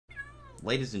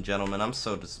Ladies and gentlemen, I'm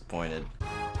so disappointed.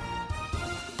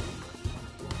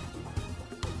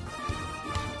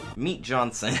 Meet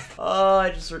Johnson. Oh, I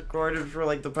just recorded for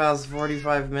like the past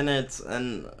 45 minutes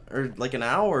or like an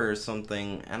hour or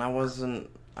something, and I wasn't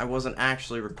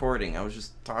actually recording. I was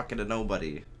just talking to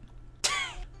nobody.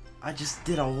 I just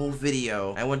did a whole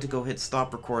video. I went to go hit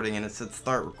stop recording and it said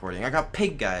start recording. I got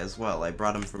Pig Guy as well. I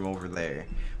brought him from over there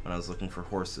when I was looking for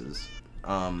horses.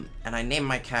 And I named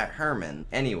my cat Herman.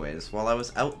 Anyways, while I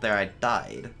was out there I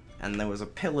died, and there was a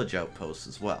pillage outpost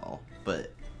as well,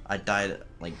 but I died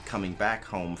like coming back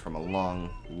home from a long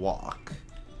walk.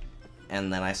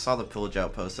 And then I saw the pillage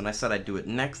outpost and I said I'd do it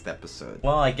next episode.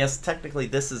 Well, I guess technically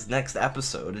this is next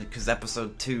episode, because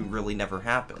episode 2 really never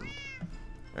happened.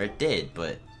 Or it did,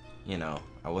 but you know,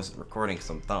 I wasn't recording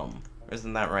some thumb.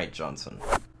 Isn't that right, Johnson?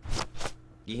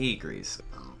 He agrees.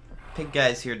 Pig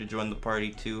Guy's here to join the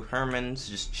party too. Herman's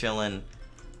just chilling.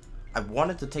 I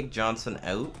wanted to take Johnson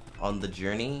out on the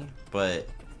journey, but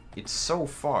it's so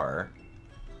far.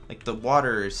 Like, the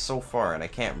water is so far and I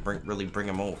can't really bring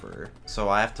him over. So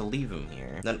I have to leave him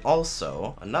here. Then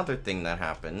also, another thing that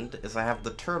happened is I have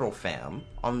the turtle fam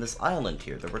on this island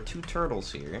here. There were 2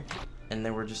 turtles here, and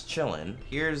they were just chilling.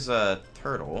 Here's a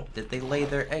turtle. Did they lay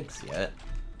their eggs yet?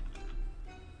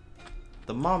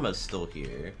 The mama's still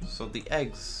here, so the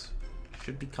eggs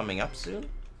should be coming up soon?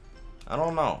 I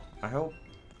don't know. I hope.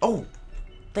 Oh!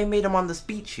 They made them on this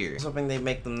beach here. I was hoping they'd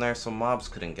make them there so mobs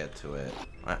couldn't get to it.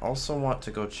 I also want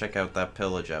to go check out that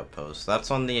pillage outpost.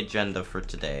 That's on the agenda for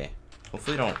today.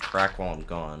 Hopefully don't crack while I'm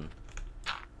gone.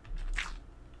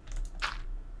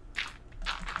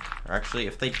 Or actually,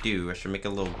 if they do, I should make a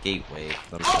little gateway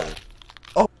for them to...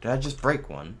 Oh! Did I just break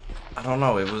one? I don't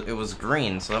know. It was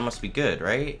green, so that must be good,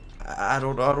 right? I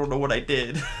don't know what I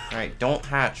did. Alright, don't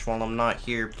hatch while I'm not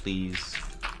here, please.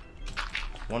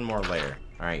 One more layer.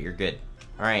 Alright, you're good.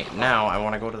 Alright, now I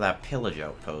want to go to that pillage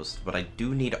outpost, but I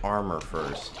do need armor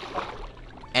first.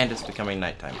 And it's becoming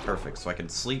nighttime. Perfect, so I can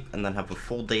sleep and then have a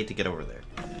full day to get over there.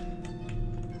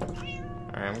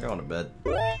 Alright, I'm going to bed.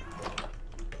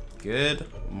 Good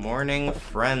morning,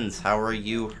 friends. How are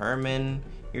you? Herman,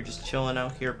 you're just chilling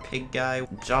out here. Pig Guy,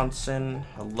 Johnson,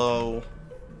 hello.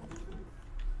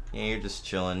 Yeah, you're just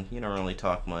chilling. You don't really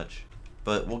talk much.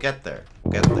 But we'll get there.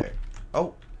 We'll get there.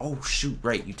 Oh! Oh, shoot,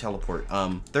 right, you teleport.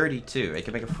 32. I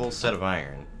can make a full set of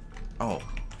iron. Oh,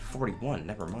 41,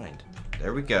 never mind.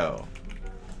 There we go.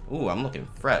 Ooh, I'm looking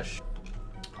fresh.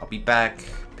 I'll be back,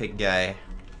 Pig Guy.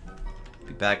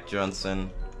 Be back, Johnson.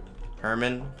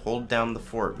 Herman, hold down the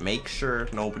fort. Make sure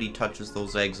nobody touches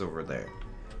those eggs over there.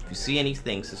 If you see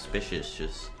anything suspicious,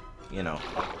 just, you know,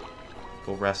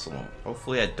 go wrestle them.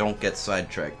 Hopefully I don't get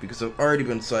sidetracked, because I've already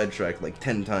been sidetracked like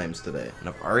 10 times today. And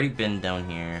I've already been down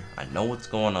here. I know what's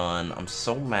going on. I'm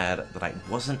so mad that I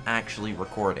wasn't actually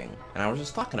recording. And I was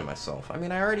just talking to myself. I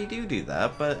mean, I already do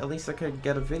that, but at least I could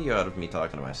get a video out of me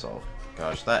talking to myself.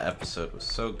 Gosh, that episode was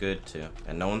so good too.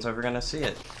 And no one's ever gonna see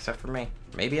it, except for me.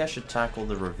 Maybe I should tackle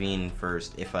the ravine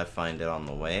first if I find it on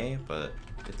the way, but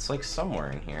it's like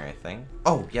somewhere in here, I think.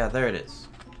 Oh, yeah, there it is.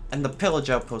 And the pillage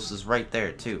outpost is right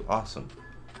there, too. Awesome.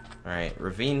 Alright,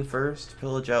 ravine first,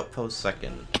 pillage outpost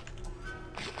second.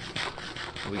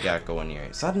 What we got going here?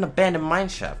 Is that an abandoned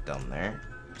mineshaft down there?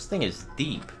 This thing is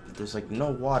deep. There's like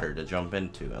no water to jump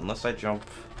into, unless I jump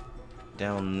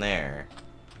down there.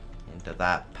 Into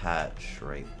that patch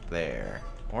right there.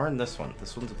 Or in this one.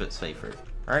 This one's a bit safer.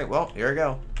 Alright, well, here I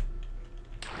go.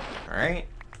 Alright,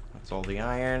 that's all the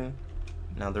iron.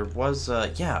 Now there was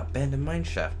yeah, abandoned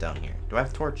mineshaft down here. Do I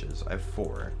have torches? I have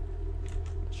 4.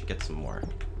 I should get some more.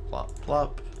 Plop,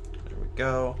 plop. There we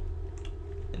go.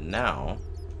 And now,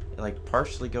 it like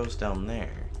partially goes down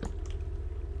there.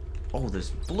 Oh, there's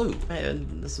blue.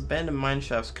 Man, this abandoned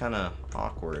mineshaft's kind of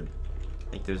awkward.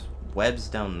 Like there's webs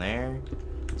down there.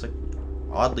 It's like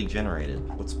oddly generated.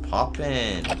 What's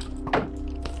poppin'?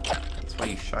 That's why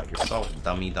you shot yourself,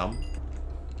 dummy dumb.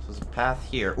 So there's a path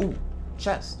here. Ooh,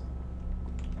 chest.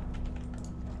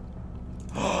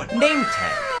 Name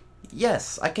tag!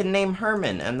 Yes, I can name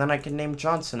Herman, and then I can name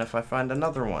Johnson if I find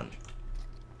another one.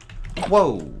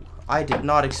 Whoa! I did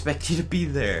not expect you to be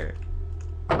there.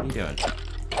 What are you doing?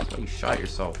 That's why you shot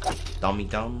yourself, dummy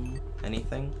dumb.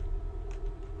 Anything?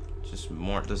 Just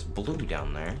more. There's blue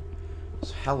down there.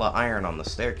 There's hella iron on the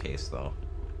staircase, though.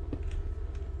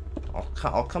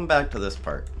 I'll come back to this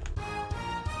part.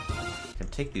 I can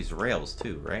take these rails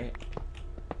too, right?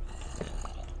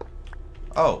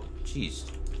 Oh, jeez.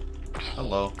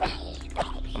 Hello.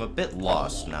 I'm a bit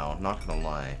lost now, not gonna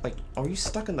lie. Like, are you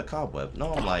stuck in the cobweb?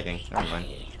 No, I'm lagging. Never mind.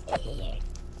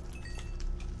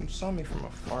 You saw me from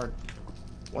afar.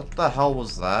 What the hell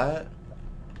was that?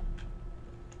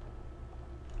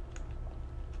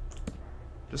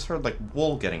 Just heard like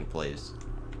wool getting placed.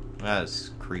 That's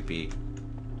creepy.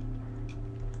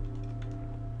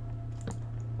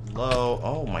 Hello?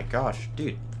 Oh my gosh,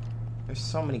 dude. There's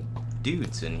so many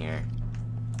dudes in here.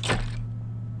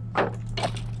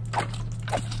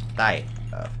 Die.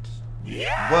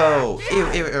 Whoa!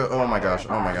 Ew, ew, ew! Oh my gosh!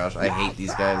 Oh my gosh! I hate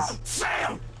these guys.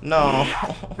 No!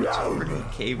 It's a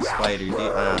freaking cave spider, dude.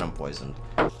 I'm poisoned.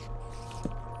 Oh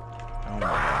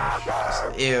my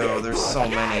gosh! Ew! There's so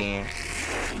many.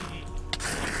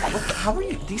 What the, how are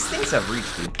you? These things have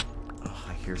reach, dude. Oh,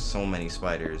 I hear so many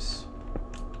spiders.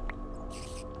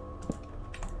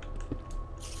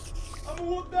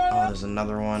 Oh, there's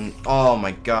another one. Oh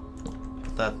my god!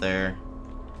 Put that there.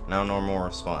 Now no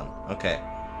more spawn. Okay.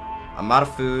 I'm out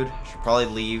of food. Should probably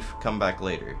leave. Come back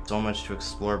later. So much to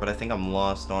explore, but I think I'm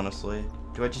lost, honestly.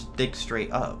 Do I just dig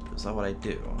straight up? Is that what I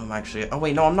do? I'm actually... Oh,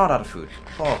 wait. No, I'm not out of food.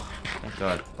 Oh, thank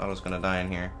god. Thought I was gonna die in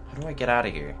here. How do I get out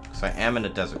of here? Because I am in a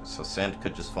desert, so sand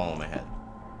could just fall on my head.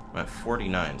 I'm at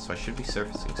 49, so I should be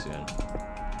surfacing soon.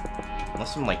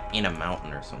 Unless I'm, like, in a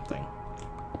mountain or something.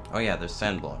 Oh, yeah. There's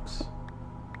sand blocks.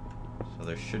 So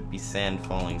there should be sand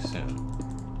falling soon.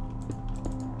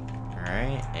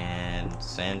 Alright, and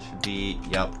sand should be...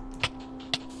 Yep.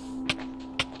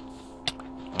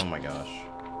 Oh my gosh.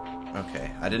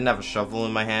 Okay, I didn't have a shovel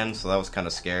in my hand, so that was kind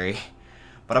of scary.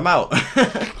 But I'm out!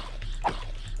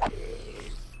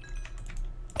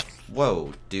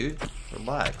 Whoa, dude.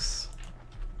 Relax.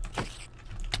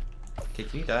 Okay,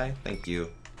 can you die? Thank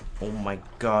you. Oh my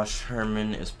gosh,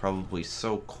 Herman is probably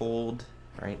so cold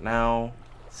right now.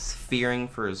 He's fearing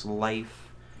for his life.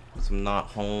 Because I'm not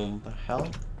home. The hell?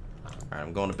 Alright,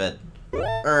 I'm going to bed.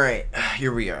 Alright,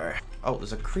 here we are. Oh,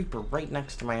 there's a creeper right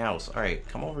next to my house. Alright,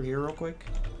 come over here real quick.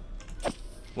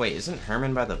 Wait, isn't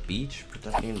Herman by the beach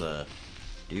protecting the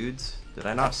dudes? Did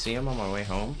I not see him on my way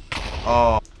home?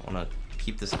 Oh, I want to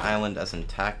keep this island as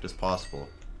intact as possible.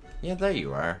 Yeah, there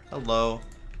you are. Hello.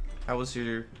 How was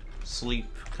your sleep?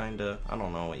 Kinda. I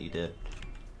don't know what you did.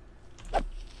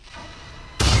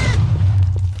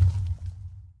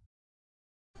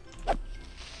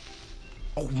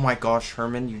 Oh my gosh,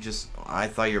 Herman, you just... I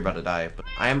thought you were about to die, but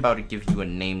I am about to give you a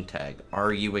name tag.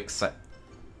 Are you excited?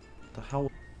 The hell?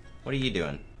 What are you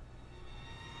doing?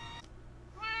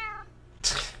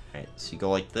 Alright, so you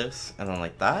go like this, and then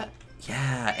like that?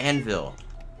 Yeah, anvil.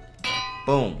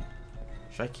 Boom.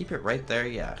 Should I keep it right there?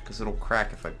 Yeah, because it'll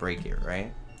crack if I break it,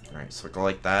 right? Alright, so go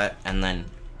like that, and then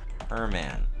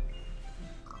Herman.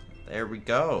 There we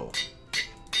go.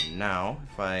 And now,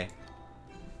 if I...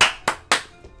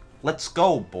 Let's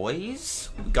go, boys.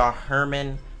 We got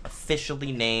Herman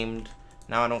officially named.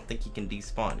 Now I don't think he can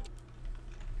despawn.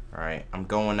 Alright, I'm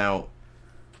going out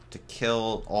to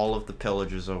kill all of the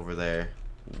pillagers over there.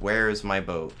 Where is my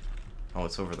boat? Oh,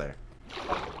 it's over there.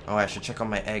 Oh, I should check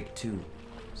on my egg, too.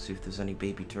 See if there's any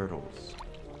baby turtles.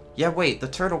 Yeah, wait, the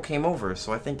turtle came over,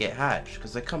 so I think it hatched.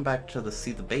 Because they come back to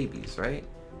see the babies, right?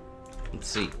 Let's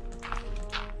see.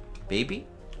 Baby?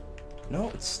 No,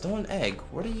 it's still an egg.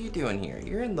 What are you doing here?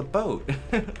 You're in the boat.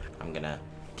 I'm gonna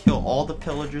kill all the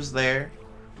pillagers there.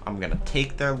 I'm gonna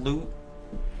take their loot.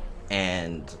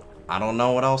 And I don't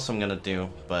know what else I'm gonna do,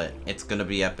 but it's gonna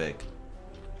be epic.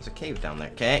 There's a cave down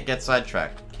there. Can't get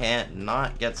sidetracked. Can't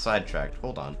not get sidetracked.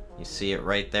 Hold on. You see it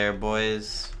right there,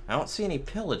 boys? I don't see any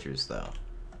pillagers, though.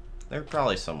 They're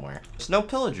probably somewhere. There's no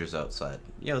pillagers outside.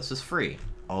 Yo, this is free.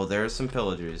 Oh, there's some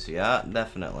pillagers. Yeah,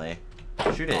 definitely.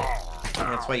 Shoot it.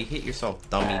 That's why you hit yourself,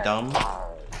 dummy dumb.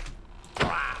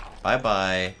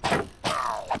 Bye-bye.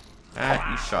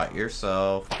 Ah, you shot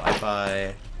yourself.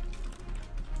 Bye-bye.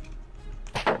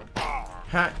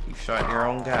 Ha, you shot your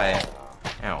own guy.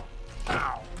 Ow.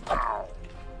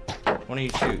 Why don't you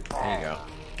shoot? There you go.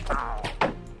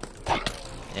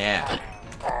 Yeah.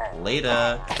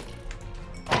 Later.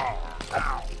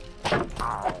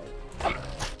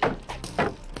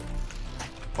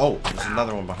 Oh, there's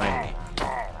another one behind me.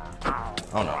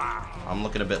 Oh no, I'm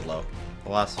looking a bit low.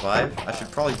 The last 5. I should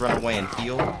probably run away and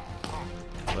heal.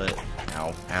 But,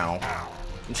 ow, ow.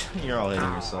 You're all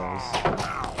hitting yourselves.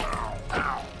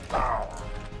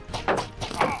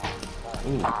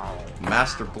 Ooh,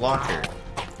 master blocker.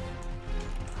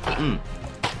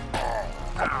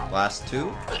 Last 2.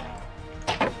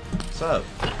 What's up?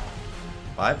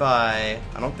 Bye-bye.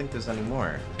 I don't think there's any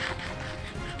more.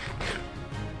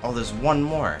 Oh, there's one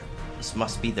more. This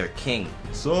must be their king.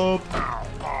 What's up?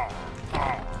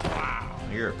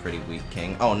 You're a pretty weak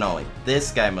king. Oh no, like,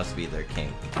 this guy must be their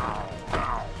king.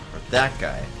 Or that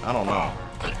guy. I don't know.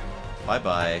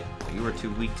 Bye-bye. You were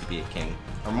too weak to be a king.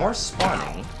 Are more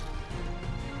spawning?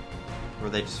 Or are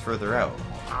they just further out?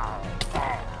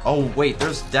 Oh wait,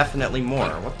 there's definitely more.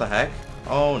 What the heck?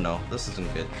 Oh no, this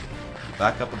isn't good.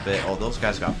 Back up a bit. Oh, those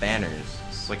guys got banners.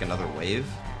 It's like another wave.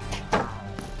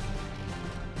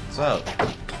 What's up?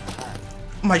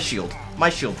 My shield. My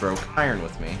shield broke. Iron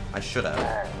with me. I should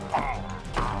have.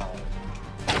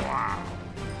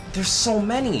 There's so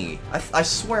many. I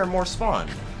swear more spawn.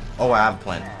 Oh, I have a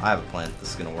plan. I have a plan. This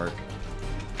is gonna work.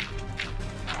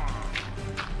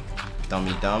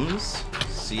 Dummy dumbs.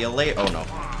 See you later. Oh no.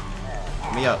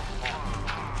 Get me up.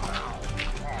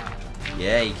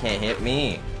 Yeah, you can't hit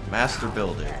me. Master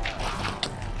builder.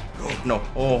 Oh, no.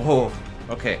 Oh.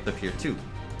 Okay, up here too.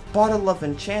 Bottle of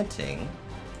enchanting.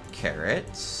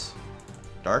 Carrots.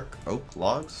 Dark oak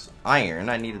logs. Iron.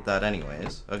 I needed that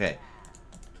anyways. Okay.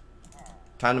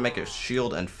 Time to make a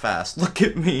shield and fast. Look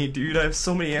at me, dude. I have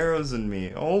so many arrows in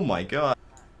me. Oh my god.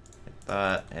 Like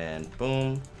that and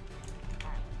boom.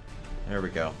 There we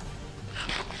go.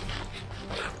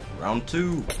 Round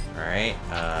 2. Alright.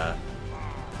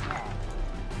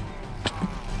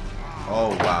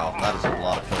 Oh wow, that is a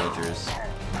lot of pillagers.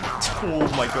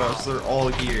 Oh my gosh, they're all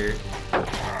here.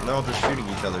 And they're all just shooting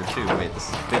each other too. Wait, this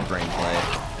is big brain play.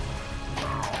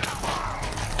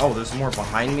 Oh, there's more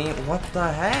behind me? What the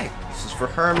heck? This is for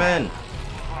Herman.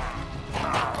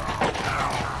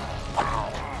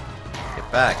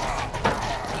 Get back.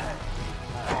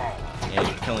 Yeah,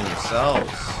 you're killing yourselves.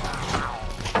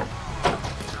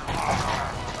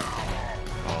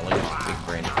 Oh, look at these big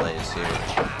brain plays here.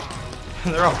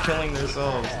 They're all killing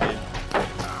themselves, dude.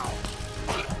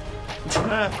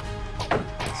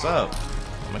 What's up?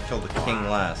 I'm gonna kill the king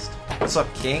last. What's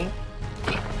up, king?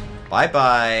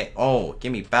 Bye-bye. Oh,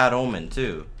 give me bad omen,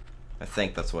 too. I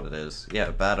think that's what it is. Yeah,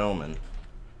 bad omen.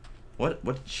 What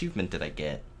achievement did I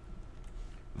get?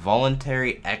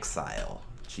 Voluntary exile.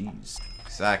 Jeez.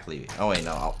 Exactly. Oh, wait,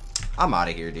 no. I'm out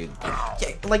of here, dude.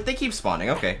 Yeah, like, they keep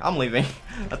spawning. Okay, I'm leaving.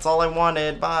 That's all I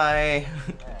wanted. Bye.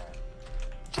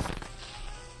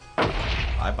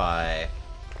 Bye-bye.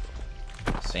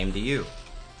 Same to you.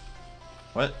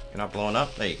 What? You're not blowing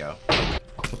up? There you go.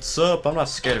 What's up? I'm not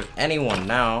scared of anyone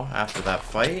now after that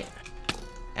fight.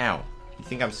 Ow. You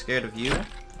think I'm scared of you?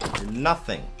 You're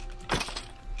nothing.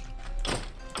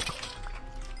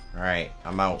 Alright,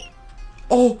 I'm out.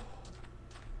 Oh!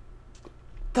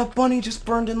 That bunny just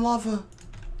burned in lava.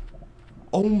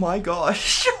 Oh my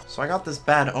gosh. So I got this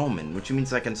bad omen, which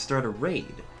means I can start a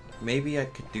raid. Maybe I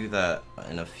could do that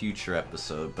in a future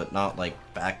episode, but not like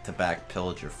back-to-back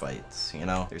pillager fights, you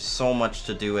know? There's so much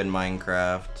to do in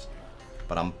Minecraft,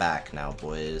 but I'm back now,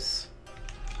 boys.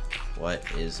 What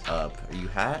is up? Are you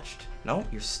hatched? No,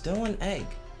 you're still an egg.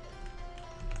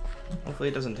 Hopefully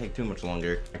it doesn't take too much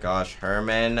longer. Oh my gosh,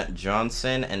 Herman,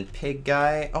 Johnson, and Pig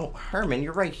Guy. Oh, Herman,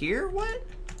 you're right here? What?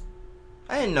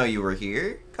 I didn't know you were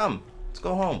here. Come, let's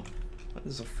go home. What,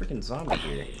 there's a freaking zombie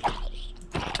here.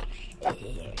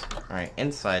 Alright,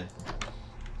 inside.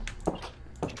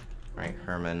 Alright,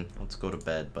 Herman, let's go to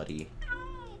bed, buddy.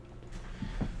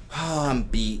 Oh, I'm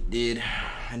beat, dude.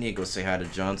 I need to go say hi to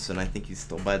Johnson. I think he's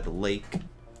still by the lake.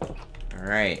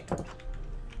 Alright.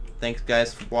 Thanks,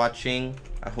 guys, for watching.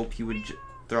 I hope you would.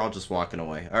 They're all just walking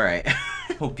away. Alright.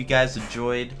 Hope you guys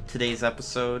enjoyed today's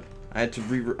episode. I had to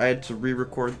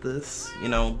re-record this, you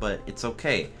know, but it's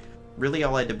okay. Really,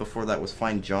 all I did before that was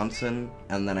find Johnson,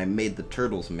 and then I made the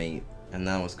turtles mate, and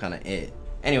that was kind of it.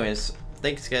 Anyways,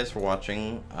 thanks guys for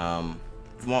watching.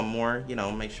 If you want more, you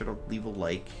know, make sure to leave a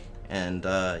like, and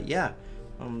yeah,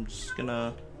 I'm just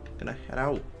gonna head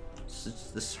out.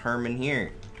 This Herman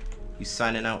here, he's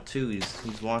signing out too.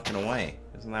 He's walking away.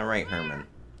 Isn't that right, Herman?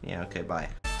 Yeah. Okay. Bye.